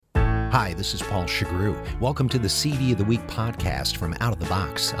Hi, this is Paul Chagru. Welcome to the CD of the Week podcast from Out of the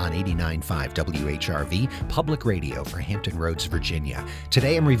Box on 89.5 WHRV, public radio for Hampton Roads, Virginia.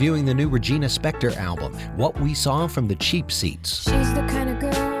 Today I'm reviewing the new Regina Spektor album, What We Saw from the Cheap Seats. She's the kind of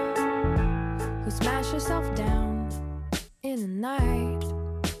girl who smashed herself down in the night.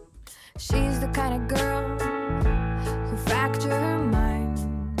 She's the kind of girl who fractured her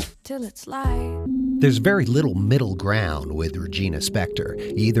mind till it's light. There's very little middle ground with Regina Spektor.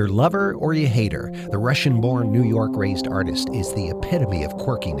 You either love her or you hate her. The Russian-born, New York-raised artist is the epitome of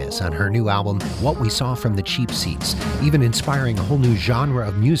quirkiness on her new album, What We Saw from the Cheap Seats, even inspiring a whole new genre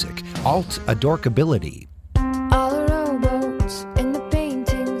of music, alt-adorkability. All the rowboats in the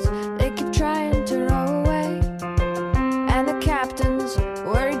paintings, they keep trying to row away. And the captain's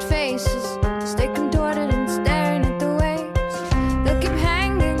worried faces stay contorted and staring at the waves. They'll keep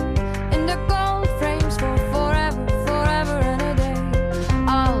hanging in their gold frames for forever, forever and a day.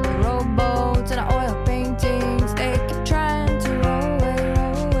 All the rowboats and the oil paintings, they keep trying to row away,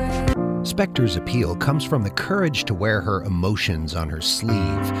 row away. Spektor's appeal comes from the courage to wear her emotions on her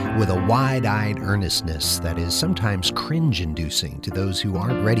sleeve with a wide-eyed earnestness that is sometimes cringe-inducing to those who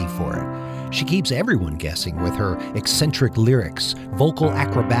aren't ready for it. She keeps everyone guessing with her eccentric lyrics, vocal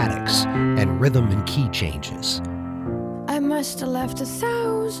acrobatics, and rhythm and key changes. I must have left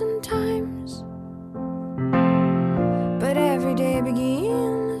 1,000 times, but every day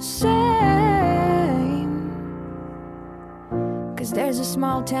begins the same. 'Cause there's a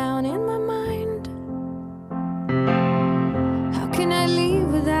small town in my mind. How can I leave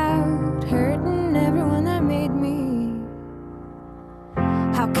without hurting everyone that made me?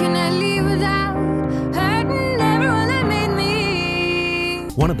 How can I leave without hurting everyone that made me?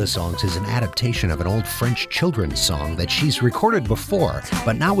 One of the songs is an adaptation of an old French children's song that she's recorded before,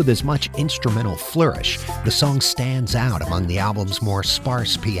 but now with as much instrumental flourish. The song stands out among the album's more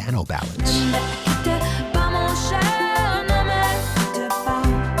sparse piano ballads.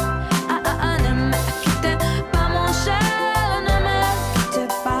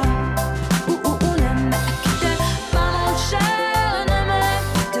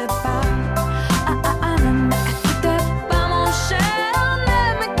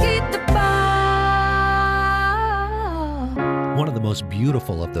 One of the most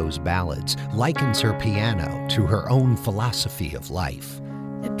beautiful of those ballads likens her piano to her own philosophy of life.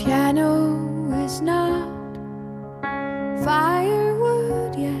 The piano is not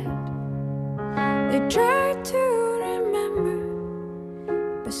firewood yet. They try to remember,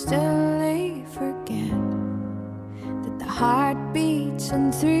 but still they forget that the heart beats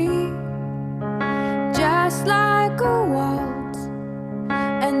in 3, just like a waltz,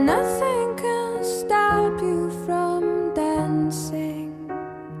 and nothing can stop you from dancing.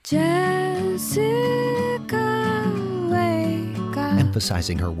 Jessica, wake up.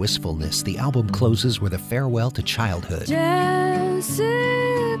 Emphasizing her wistfulness, the album closes with a farewell to childhood. Jessica,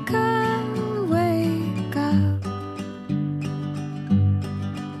 wake up.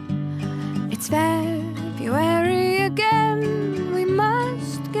 It's February again. We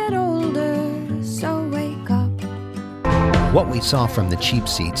must get older, so wake up. What We Saw from the Cheap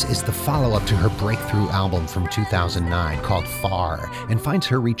Seats is the follow-up to her breakthrough album from 2009 called Far, and finds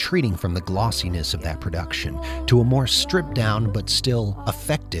her retreating from the glossiness of that production to a more stripped-down but still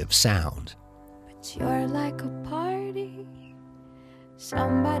effective sound. But you're like a party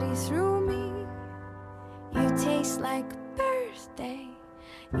somebody threw me. You taste like birthday.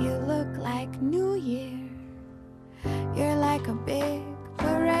 You look like New Year. You're like a big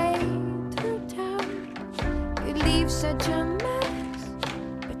parade through town. You leave such a mess,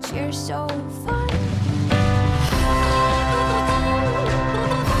 but you're so fun.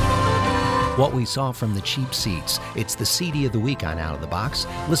 What We Saw from the Cheap Seats. It's the CD of the week on Out of the Box.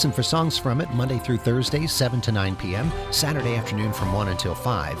 Listen for songs from it Monday through Thursday, 7 to 9 p.m., Saturday afternoon from 1 until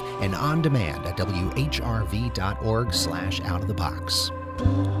 5, and on demand at whrv.org/outofthebox.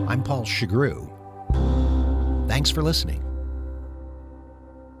 I'm Paul Chagru. Thanks for listening.